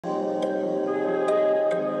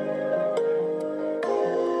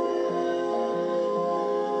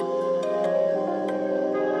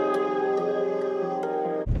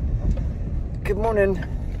good morning.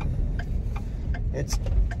 It's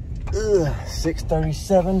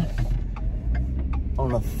 6:37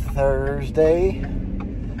 on a Thursday,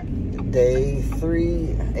 day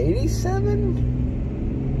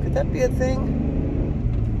 387. Could that be a thing?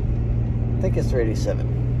 I think it's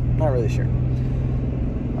 387. Not really sure.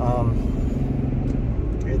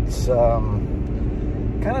 It's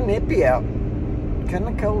kind of nippy out, kind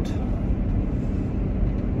of cold.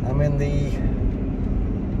 I'm in the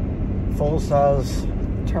full-size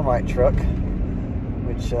termite truck,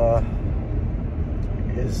 which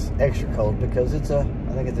is extra cold because it's I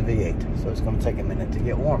think it's a V8, so it's going to take a minute to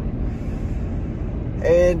get warm.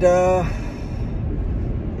 And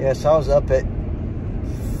yeah, so I was up at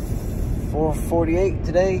 4:48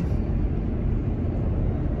 today,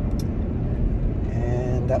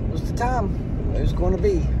 and that was the time it was going to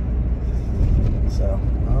be. So,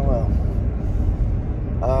 oh well.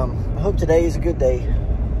 I hope today is a good day.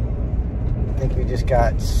 I think we just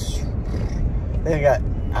got, I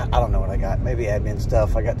don't know what I got. Maybe admin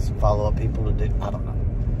stuff. I got some follow-up people to do. I don't know.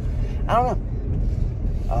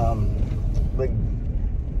 The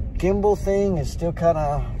gimbal thing is still kind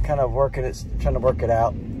of working. It's trying to work it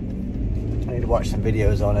out. I need to watch some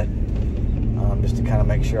videos on it, just to kind of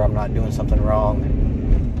make sure I'm not doing something wrong.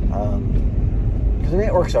 Because I mean,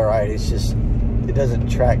 it works all right. It's just, it doesn't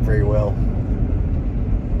track very well.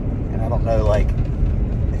 And I don't know, like,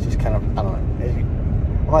 it's just kind of, I don't know. I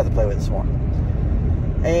might have to play with it some more.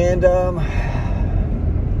 And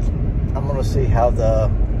I'm going to see how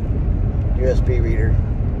the USB reader,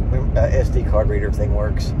 SD card reader thing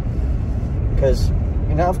works. Because,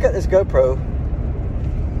 you know, I've got this GoPro.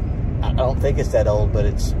 I don't think it's that old, but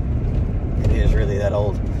it is really that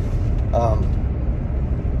old.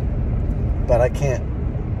 But I can't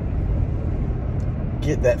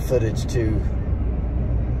get that footage to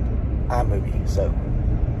iMovie, so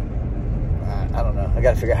I don't know. I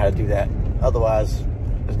got to figure out how to do that. Otherwise,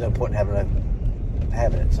 there's no point in having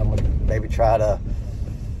it. So I'm gonna maybe try to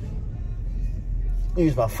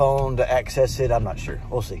use my phone to access it. I'm not sure.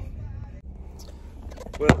 We'll see.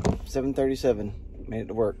 Well, 7:37. Made it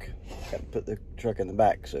to work. Got to put the truck in the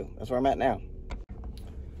back, so that's where I'm at now.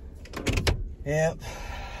 Yep.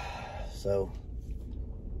 So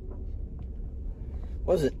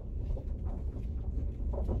wasn't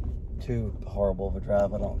too horrible of a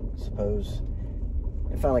drive, I don't suppose.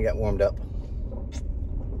 It finally got warmed up.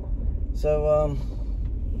 So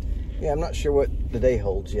yeah, I'm not sure what the day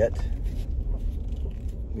holds yet.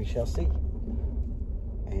 We shall see.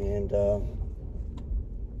 And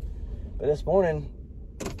but this morning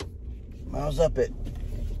I was up at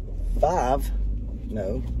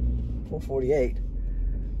 4:48.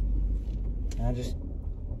 And I just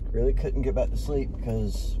really couldn't get back to sleep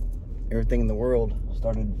because everything in the world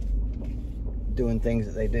started doing things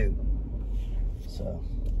that they do. So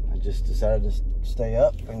I just decided to stay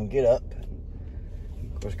up and get up.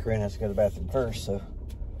 Of course, Corinne has to go to the bathroom first, so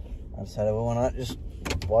I decided, well, why not just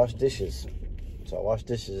wash dishes? So I washed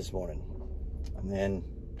dishes this morning, and then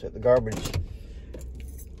took the garbage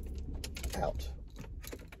out.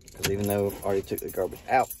 Because even though I already took the garbage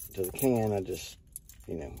out to the can, I just,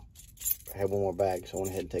 you know, I had one more bag, so I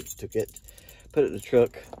went ahead and took it, put it in the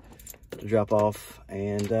truck to drop off,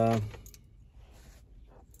 and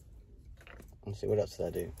let's see, what else did I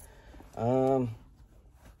do?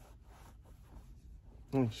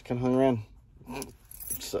 Just kind of hung around.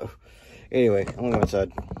 So anyway, I'm gonna go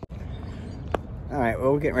inside. All right,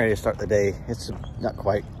 well, we're getting ready to start the day. It's not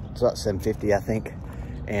quite, it's about 7:50, I think.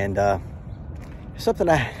 And something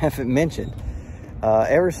I haven't mentioned,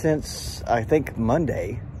 ever since I think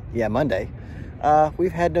Monday,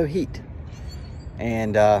 we've had no heat.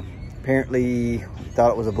 And apparently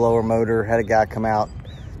thought it was a blower motor. Had a guy come out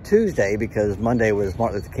Tuesday because Monday was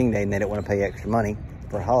Martin Luther King Day and they didn't want to pay extra money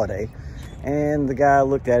for a holiday. And the guy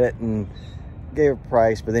looked at it and gave a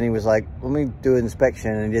price, but then he was like, let me do an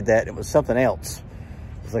inspection, and he did that. It was something else.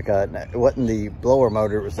 It was like it wasn't the blower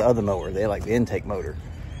motor, it was the other motor. They like the intake motor.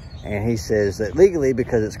 And he says that legally,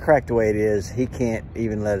 because it's cracked the way it is, he can't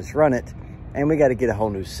even let us run it, and we got to get a whole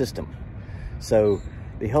new system. So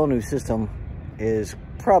the whole new system is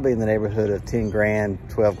probably in the neighborhood of 10 grand,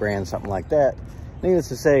 12 grand, something like that. Needless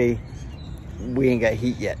to say, we ain't got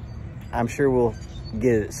heat yet. I'm sure we'll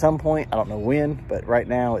get it at some point. I don't know when, but right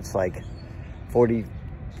now it's like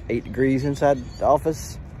 48 degrees inside the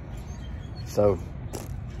office. So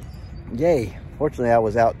yay. Fortunately, I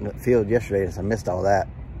was out in the field yesterday, and so I missed all that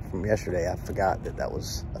from yesterday. I forgot that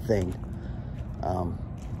was a thing.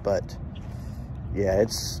 But yeah,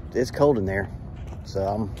 it's cold in there. So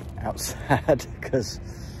I'm outside because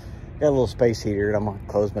I got a little space heater, and I'm gonna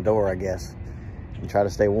close my door, I guess. and try to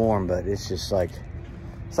stay warm, but it's just like,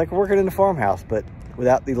 it's like working in a farmhouse, but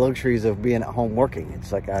without the luxuries of being at home working.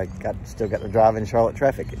 It's like I still got to drive in Charlotte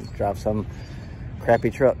traffic and drive some crappy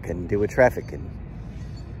truck and deal with traffic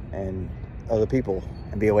and other people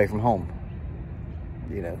and be away from home,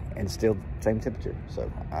 you know, and still same temperature. So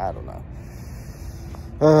I don't know.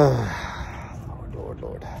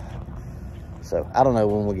 Lord. So I don't know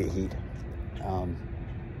when we'll get heat.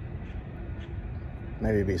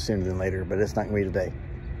 Maybe it'll be sooner than later, but it's not gonna be today.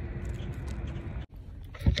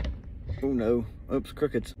 Oh no, oops,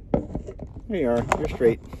 crickets. There you are, you're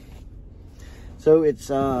straight. So it's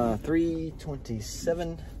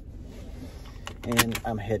 3:27 and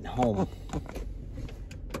I'm heading home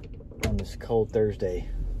on this cold Thursday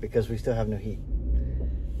because we still have no heat.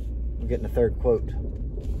 We're getting the third quote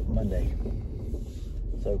Monday.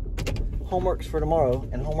 So homework's for tomorrow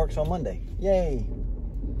and homework's on Monday. Yay.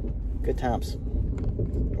 Good times.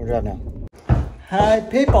 We're driving now. Hi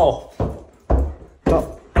people.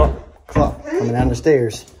 Clock. Coming down the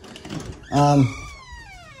stairs.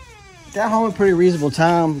 Got home at a pretty reasonable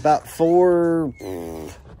time, about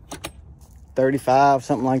 4:35,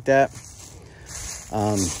 something like that.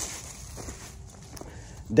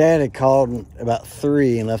 Dad had called about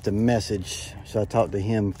 3 and left a message, so I talked to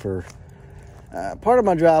him for part of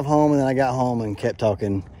my drive home, and then I got home and kept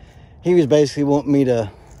talking. He was basically wanting me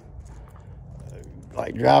to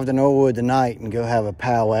like drive to Norwood tonight and go have a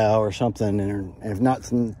powwow or something, and if not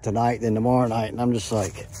tonight, then tomorrow night. And I'm just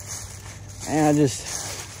like, man,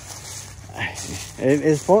 it's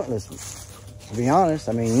pointless, to be honest.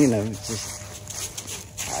 I mean, you know, it's just,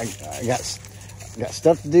 I got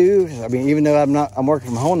stuff to do. I mean, even though I'm working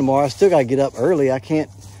from home tomorrow, I still got to get up early. I can't,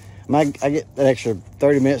 I get that extra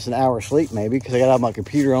 30 minutes, an hour of sleep maybe, because I got to have my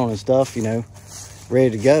computer on and stuff, you know,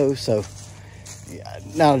 ready to go. So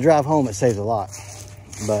now to drive home, it saves a lot.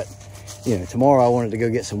 But, you know, tomorrow I wanted to go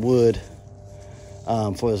get some wood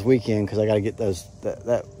for this weekend, because I got to get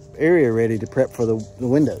that area ready to prep for the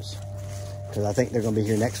windows, because I think they're going to be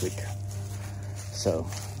here next week. So,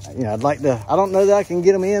 you know, I'd like to, I don't know that I can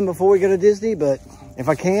get them in before we go to Disney, but if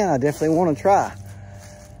I can, I definitely want to try.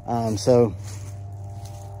 So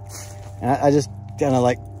I just kind of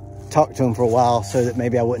like talked to him for a while so that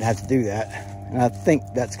maybe I wouldn't have to do that. And I think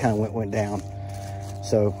that's kind of what went down.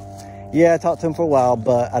 So yeah, I talked to him for a while,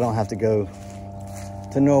 but I don't have to go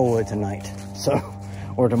to Norwood tonight, so,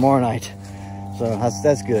 or tomorrow night. So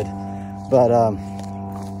that's good. But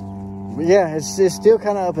yeah, it's still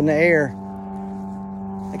kind of up in the air.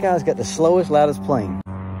 That guy's got the slowest, loudest plane.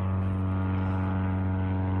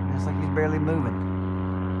 It's like he's barely moving.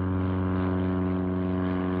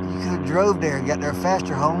 You could have drove there and got there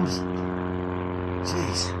faster, Holmes.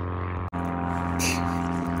 Jeez.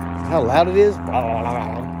 How loud it is.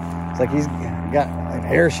 It's like he's got an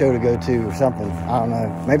air show to go to or something. I don't know.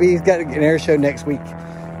 Maybe he's got an air show next week,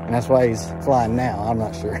 and that's why he's flying now. I'm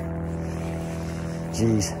not sure.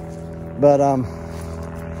 Jeez. But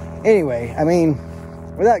anyway, I mean,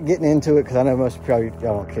 without getting into it, because I know most probably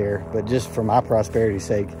y'all don't care, but just for my prosperity's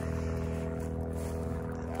sake,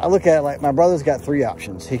 I look at it like my brother's got 3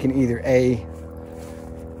 options. He can either A,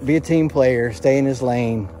 be a team player, stay in his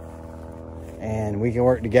lane, and we can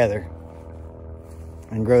work together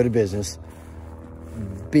and grow the business.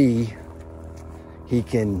 B, he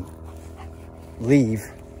can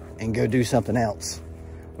leave and go do something else,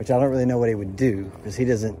 which I don't really know what he would do, because he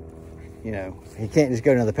doesn't, you know, he can't just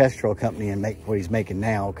go to another pest control company and make what he's making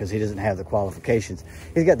now, because he doesn't have the qualifications.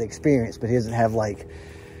 He's got the experience, but he doesn't have, like,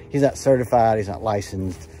 he's not certified, he's not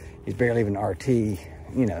licensed, he's barely even RT,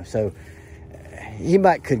 you know. So he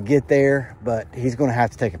could get there, but he's going to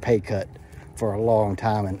have to take a pay cut for a long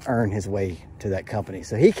time and earn his way to that company.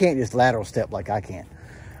 So he can't just lateral step like I can.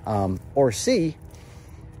 Or C,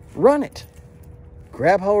 run it.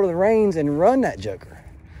 Grab hold of the reins and run that joker.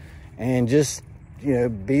 And just, you know,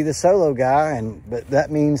 be the solo guy. But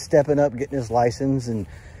that means stepping up, getting his license, and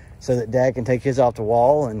so that Dad can take his off the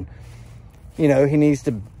wall. And, you know, he needs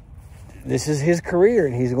to, this is his career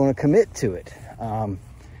and he's going to commit to it. And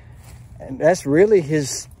that's really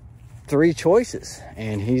his 3 choices.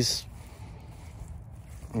 And he's,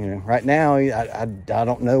 you know, right now, I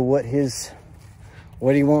don't know what he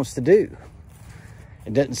wants to do.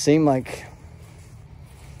 It doesn't seem like,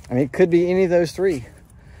 I mean, it could be any of those 3,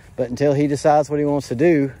 but until he decides what he wants to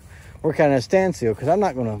do, we're kind of at a standstill, because I'm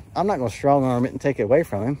not gonna strong arm it and take it away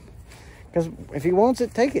from him, because if he wants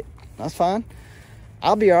it, take it. That's fine.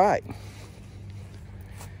 I'll be all right.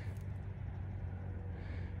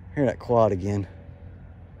 Hear that quad again.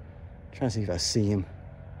 Trying to see if I see him.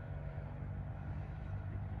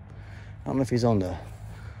 I don't know if he's on the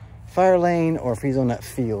fire lane or if he's on that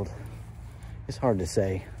field. It's hard to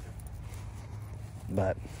say.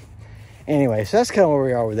 But anyway, so that's kind of where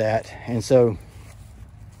we are with that. And so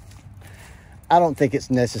I don't think it's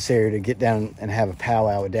necessary to get down and have a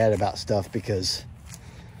powwow with Dad about stuff, because,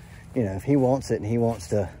 you know, if he wants it and he wants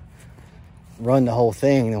to run the whole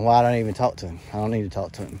thing, then why don't I even talk to him? I don't need to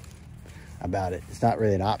talk to him about it. It's not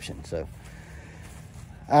really an option. So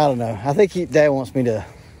I don't know. I think Dad wants me to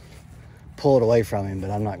pull it away from him, but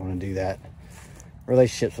I'm not going to do that.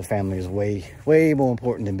 Relationships with family is way more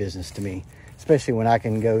important than business to me, especially when I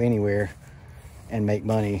can go anywhere and make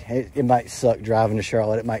money. It might suck driving to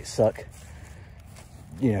Charlotte. It might suck,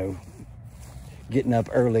 you know, getting up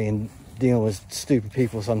early and dealing with stupid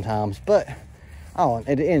people sometimes. But at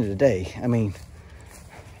the end of the day, I mean,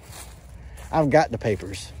 I've got the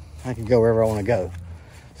papers. I can go wherever I want to go.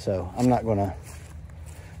 So I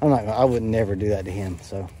would never do that to him.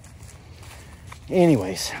 So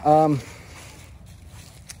anyways,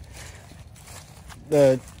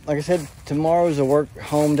 like I said, tomorrow's a work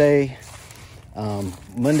home day.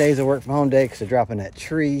 Monday's a work from home day because they're dropping that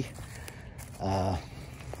tree.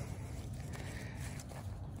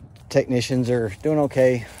 Technicians are doing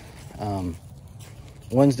okay.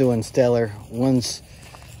 One's doing stellar. One's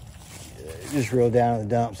just real down in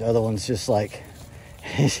the dumps. The other one's just like,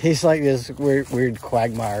 he's like this weird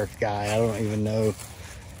quagmire guy. I don't even know.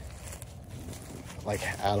 Like,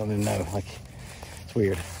 I don't even know. Like, it's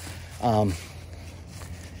weird.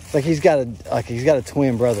 It's like he's got a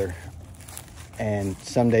twin brother. And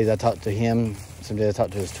some days I talk to him. Some days I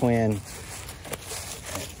talk to his twin.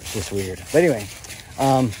 It's just weird. But anyway,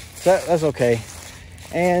 so that's okay.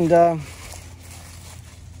 And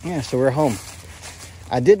yeah, so we're home.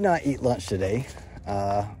 I did not eat lunch today.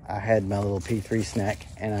 I had my little P3 snack,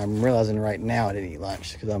 and I'm realizing right now I didn't eat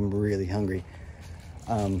lunch because I'm really hungry.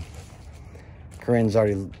 Corinne's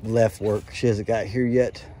already left work. She hasn't got here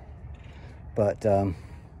yet. But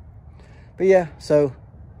yeah, so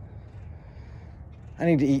I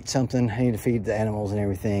need to eat something. I need to feed the animals and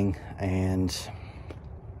everything. And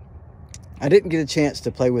I didn't get a chance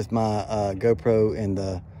to play with my GoPro and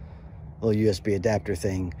the little USB adapter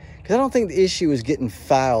thing, because I don't think the issue was getting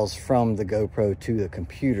files from the GoPro to the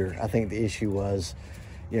computer. I think the issue was,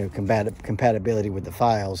 you know, compatibility with the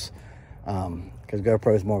files, because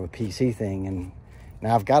GoPro is more of a PC thing. And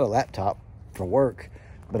now I've got a laptop for work,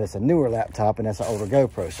 but it's a newer laptop and that's an older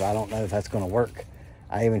GoPro, so I don't know if that's going to work.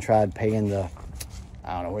 I even tried paying the,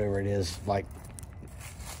 I don't know, whatever it is, like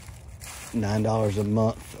 $9 a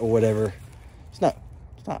month or whatever. It's not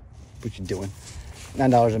what you're doing.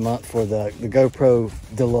 $9 a month for the GoPro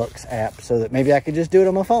Deluxe app, so that maybe I could just do it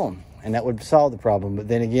on my phone and that would solve the problem. But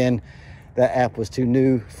then again, that app was too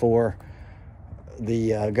new for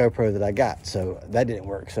the GoPro that I got, so that didn't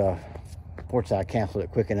work. So fortunately I canceled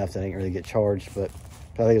it quick enough that I didn't really get charged, but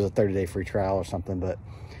I think it was a 30-day free trial or something, but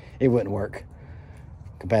it wouldn't work.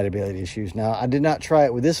 Compatibility issues. Now, I did not try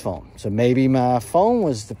it with this phone, so maybe my phone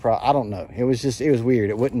was the problem. I don't know. It was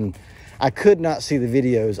weird. I could not see the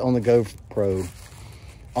videos on the GoPro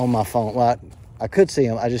on my phone. Well, I could see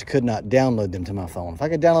them. I just could not download them to my phone. If I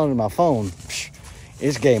could download them to my phone,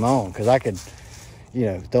 it's game on, because I could, you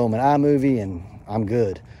know, throw them in iMovie and I'm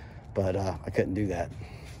good. But I couldn't do that,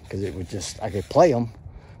 because it would just, I could play them,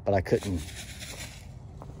 but I couldn't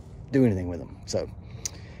do anything with them. So,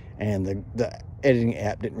 and the editing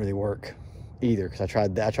app didn't really work either, because I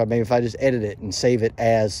tried maybe if I just edit it and save it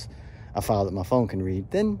as a file that my phone can read,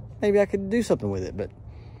 then maybe I could do something with it, but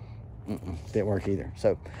didn't work either.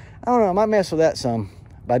 So I don't know, I might mess with that some,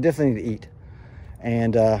 but I definitely need to eat.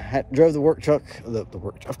 And drove the work truck,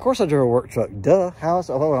 of course I drove a work truck, duh.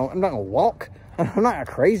 I'm not gonna walk. I'm not a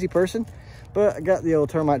crazy person. But I got the old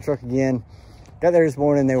termite truck again. Got there this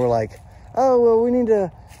morning, they were like, oh, well,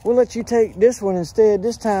 we'll let you take this one instead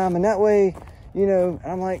this time, and that way, you know.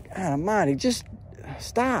 I'm like, almighty, just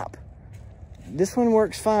stop. This one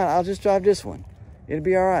works fine. I'll just drive this one. It'll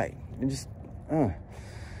be all right.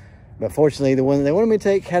 But fortunately, the one they wanted me to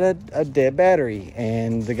take had a dead battery,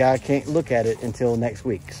 and the guy can't look at it until next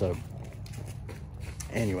week. So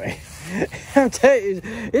anyway, I'm telling you,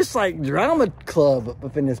 it's like drama club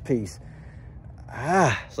up in this piece.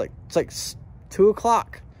 It's like 2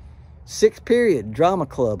 o'clock, 6th period, drama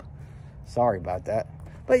club. Sorry about that.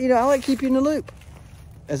 But, you know, I like to keep you in the loop.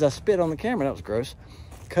 As I spit on the camera, that was gross.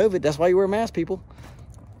 COVID, that's why you wear masks, people.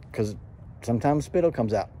 Because sometimes spittle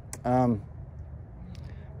comes out.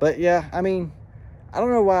 But, yeah, I mean, I don't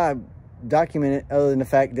know why I document it other than the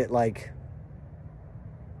fact that, like,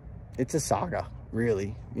 it's a saga,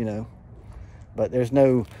 really, you know. But there's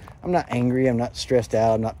no, I'm not angry. I'm not stressed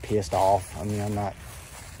out. I'm not pissed off. I mean, I'm not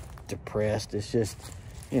depressed. It's just,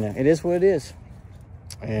 you know, it is what it is.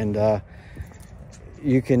 And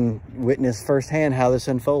you can witness firsthand how this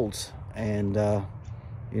unfolds. And,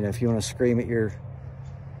 you know, if you want to scream at your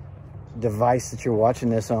device that you're watching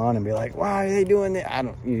this on and be like, why are they doing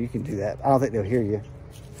that? You can do that. I don't think they'll hear you,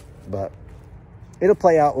 but it'll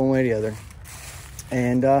play out one way or the other.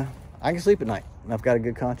 And I can sleep at night. I've got a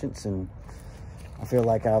good conscience, and I feel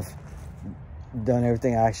like I've done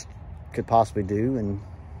everything I could possibly do. And,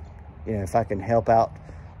 you know, if I can help out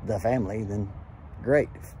the family, then great.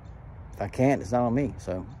 If I can't, it's not on me.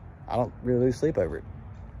 So I don't really lose sleep over it,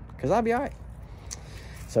 because I'll be all right.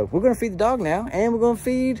 So we're going to feed the dog now, and we're going to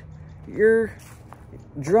feed your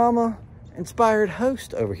drama-inspired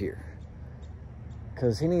host over here,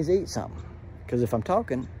 because he needs to eat something. Because if I'm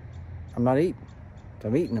talking, I'm not eating. If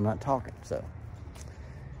I'm eating, I'm not talking. So,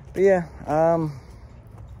 but yeah,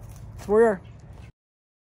 that's where we are.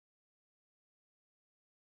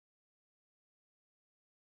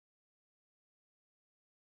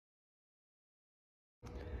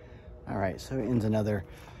 All right, so it ends another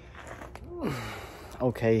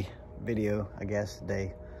okay video, I guess,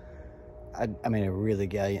 today. I made a really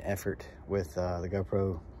gallant effort with the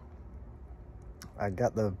GoPro. I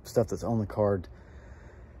got the stuff that's on the card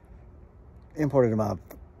imported to my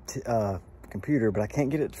computer, but I can't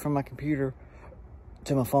get it from my computer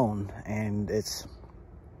to my phone. And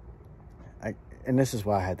and this is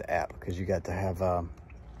why I had the app, because you got to have,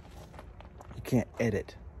 you can't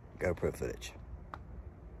edit GoPro footage.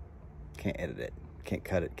 Can't edit it, can't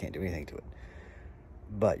cut it, can't do anything to it.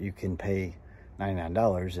 But you can pay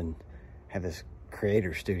 $99 and have this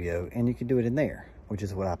creator studio, and you can do it in there, which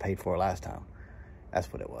is what I paid for last time.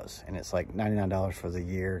 That's what it was. And it's like $99 for the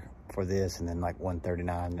year for this, and then like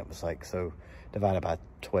 $139. It was like, so divided by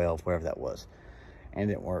 12, whatever that was. And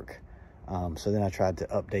it didn't work. So then I tried to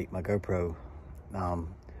update my GoPro, download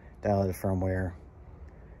the firmware,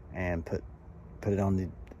 and put it on the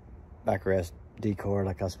backrest D card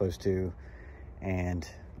like I was supposed to, and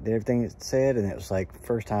did everything it said. And it was like,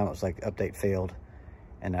 first time it was like update failed.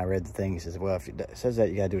 And I read the thing, he says, well, if it says that,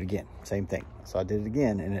 you gotta do it again. Same thing. So I did it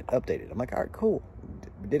again, and it updated. I'm like, all right, cool.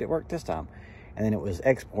 Did it work this time? And then it was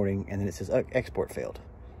exporting, and then it says export failed.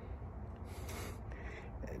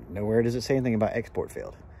 Nowhere does it say anything about export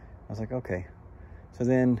failed. I was like, okay. So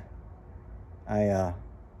then I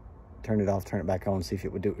turned it off, turned it back on, see if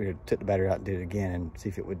it would do it. Took the battery out and did it again, and see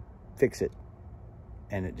if it would fix it.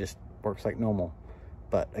 And it just works like normal.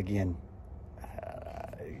 But again,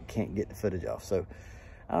 you can't get the footage off. So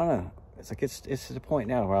I don't know. It's like, it's to the point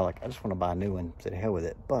now where I just want to buy a new one, say the hell with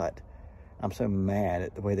it. But I'm so mad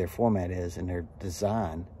at the way their format is and their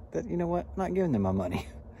design that, you know what, I'm not giving them my money.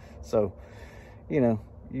 So, you know,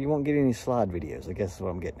 you won't get any slide videos, I guess is what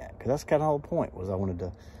I'm getting at. Because that's kind of the whole point, was I wanted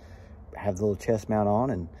to have the little chest mount on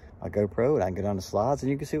and my GoPro, and I can get on the slides,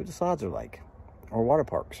 and you can see what the slides are like. Or water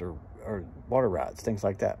parks, or water rides, things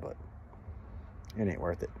like that. But it ain't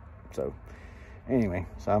worth it. So anyway,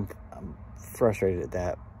 so I'm frustrated at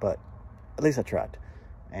that, but at least I tried.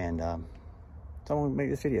 And so I'm gonna make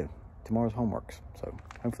this video. Tomorrow's homeworks, so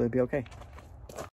hopefully it'll be okay.